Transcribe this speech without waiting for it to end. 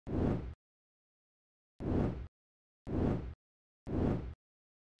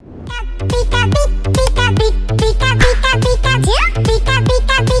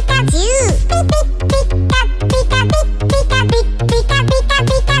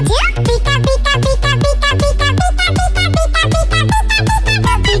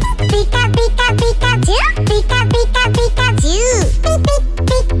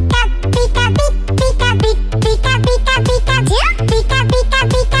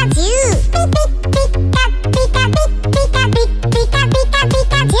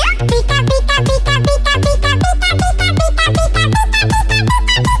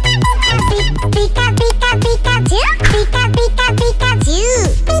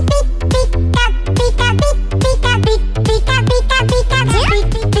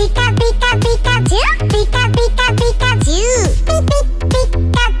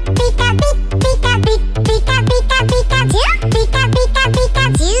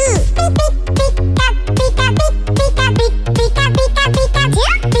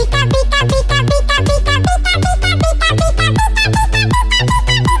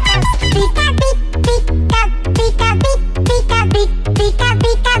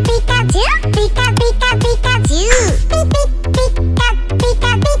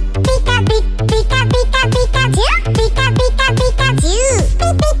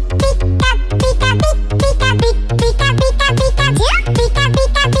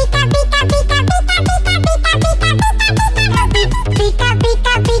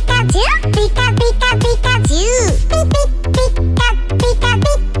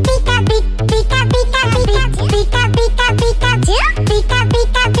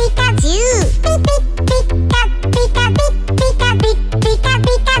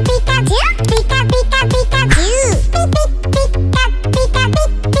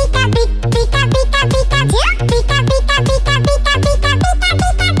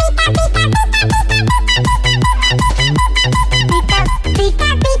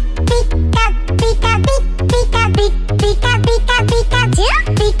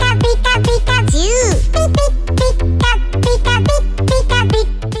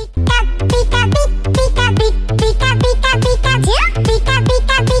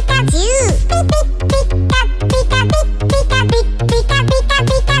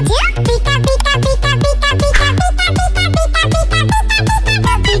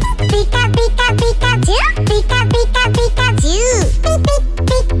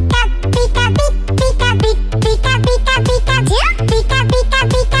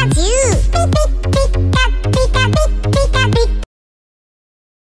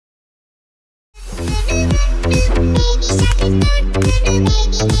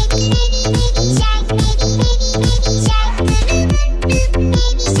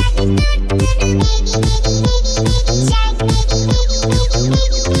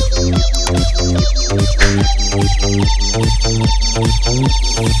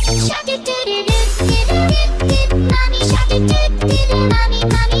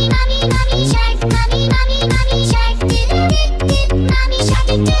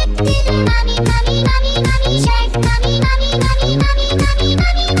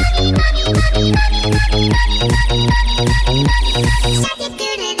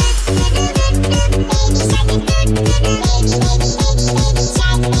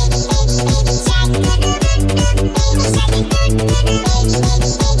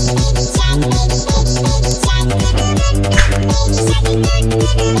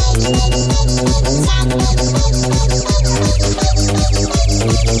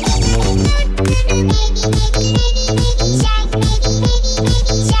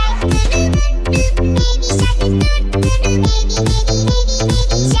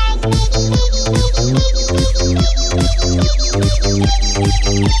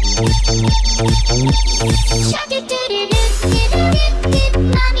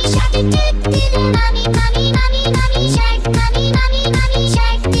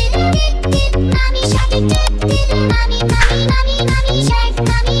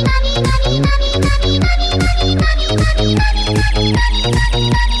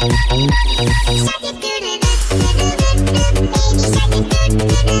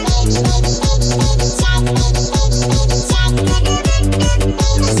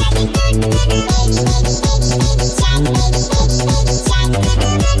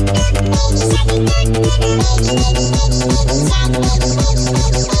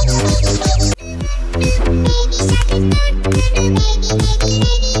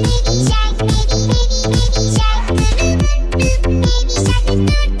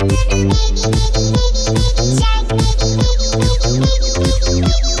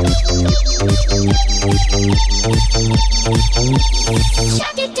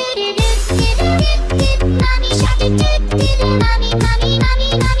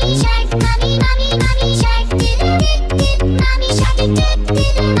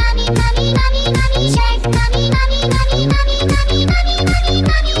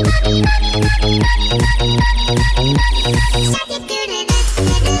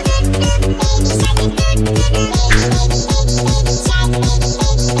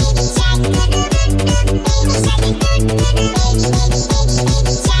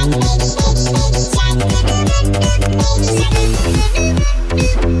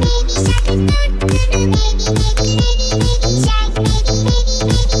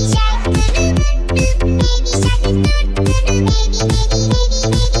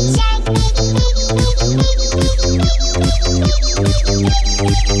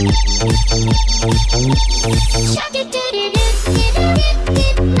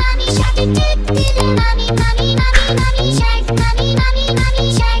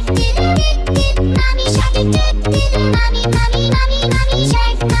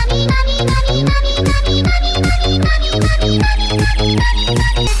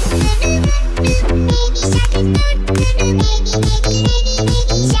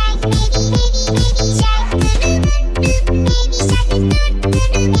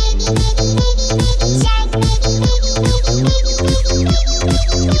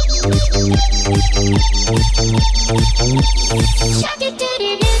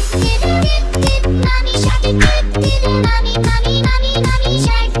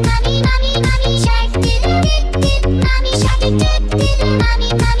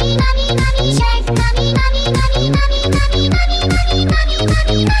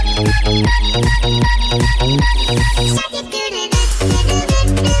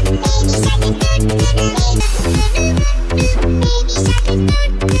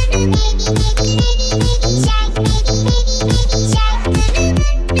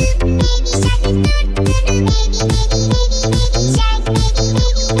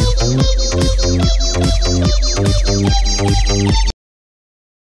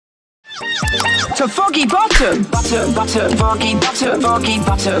To foggy bottom, butter, butter, foggy, butter, foggy,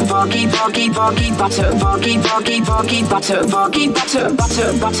 butter, foggy, foggy, foggy, butter, foggy, foggy, foggy, butter, foggy, butter,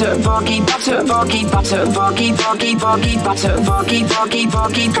 butter, butter, foggy, butter, foggy, butter, foggy, foggy, foggy, butter, foggy, foggy,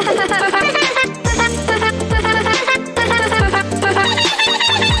 foggy.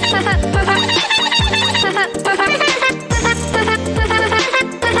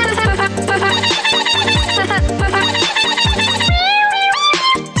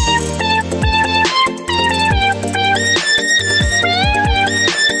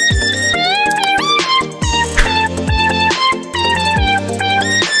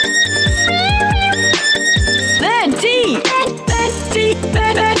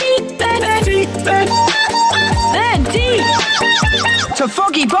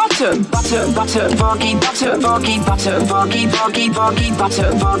 bottom. Butter, butter, foggy, butter, foggy, butter, foggy, foggy, foggy,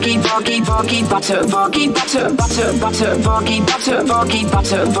 butter, foggy, foggy, foggy, butter, foggy, butter, butter, butter, foggy, butter, foggy,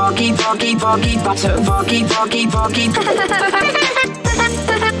 butter, foggy, foggy, foggy, butter, foggy, foggy, foggy.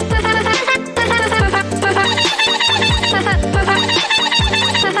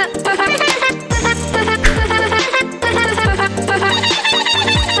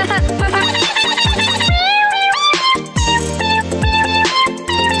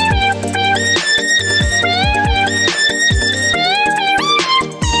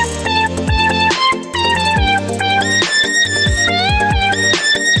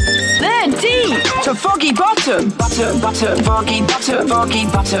 Foggy bottom, butter, butter, foggy, butter, foggy,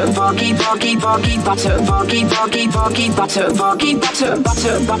 butter, foggy, foggy, foggy, butter, foggy, foggy, foggy, butter, foggy, butter,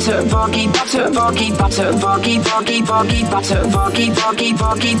 butter, butter, foggy, butter, foggy, butter, foggy, foggy, foggy, butter, foggy, foggy,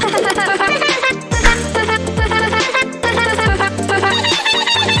 foggy.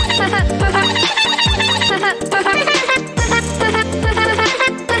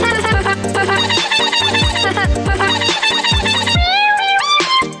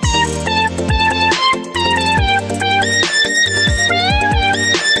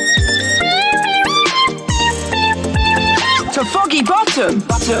 Foggy bottom,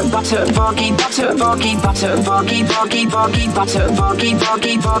 butter, butter, foggy, butter, foggy, butter, foggy, foggy, foggy, butter, foggy,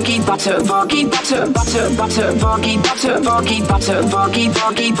 foggy, foggy, butter, foggy, butter, butter, butter, foggy, butter, foggy, butter, foggy,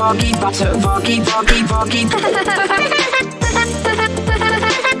 foggy, foggy, butter, foggy, foggy, foggy.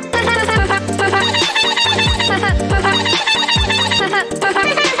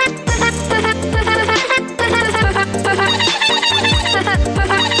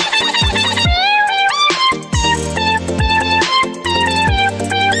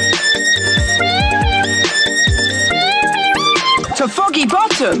 Foggy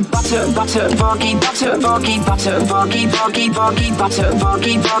bottom, butter, butter, foggy, butter, foggy, butter, foggy, foggy, foggy, butter,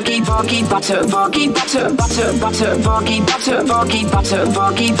 foggy, foggy, foggy, butter, foggy, butter, butter, butter, foggy, butter, foggy, butter,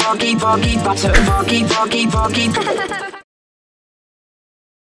 foggy, foggy, foggy, butter, foggy, foggy, foggy.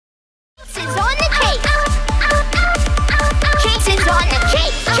 Chases on the cake. Chases on the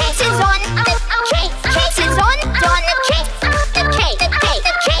cake. Chases on the cake. Chases on the cake. The cake. The cake.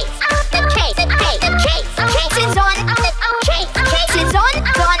 The cake. The cake. The cake. The cake. Chases on the cake. Chases on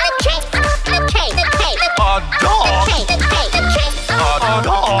the cake. The cake. The cake. The dog. cake. The cake. The cake.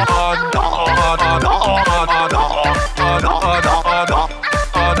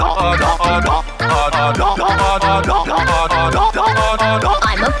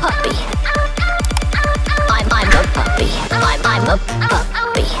 I'm a puppy. I'm a puppy. I'm a puppy.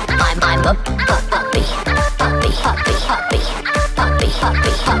 I'm a puppy. Puppy, puppy, puppy, puppy,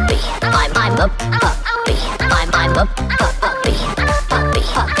 puppy, puppy. I'm a puppy. I'm a puppy. Puppy,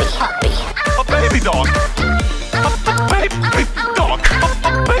 puppy, puppy. A baby dog. A baby dog.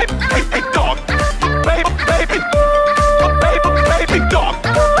 A baby dog. A baby dog.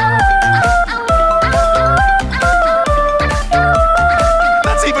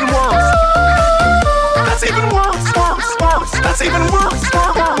 That's even worse. That's even worse. Worse. That's even worse.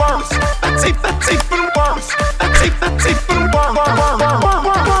 Worse. That's even worse. That's even worse.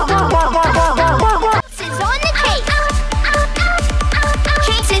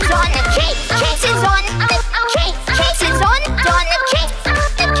 Chases on the cake. Chases on the cake. Chases on the cake. Chases on the cake.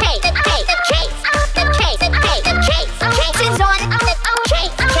 The cake. The cake. The cake. The cake. The cake. The cake. Chases on the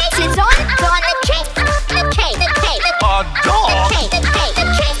cake. Chases on the cake. The cake. The cake. The A dog. cake. The cake. The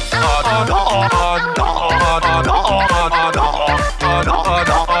cake.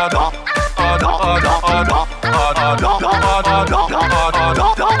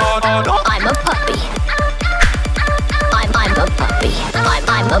 I'm a puppy. I'm a puppy.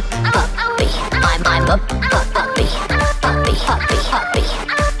 I'm a puppy. I'm a puppy. Puppy, puppy, puppy.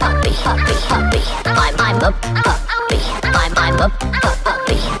 Puppy, puppy, puppy. I'm a puppy. I'm a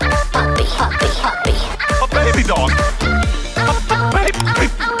puppy. Puppy, puppy, puppy. A baby dog. A baby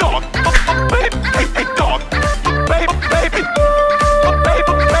dog. A baby dog.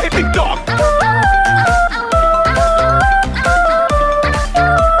 A baby dog.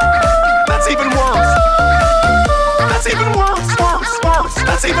 That's even worse. That's even worse. Worse.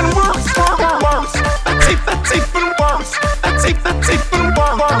 That's even worse. Worse. That's even worse. That's even worse.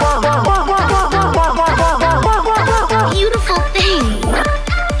 Beautiful thing.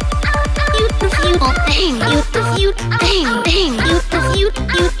 Beautiful thing. Beautiful thing.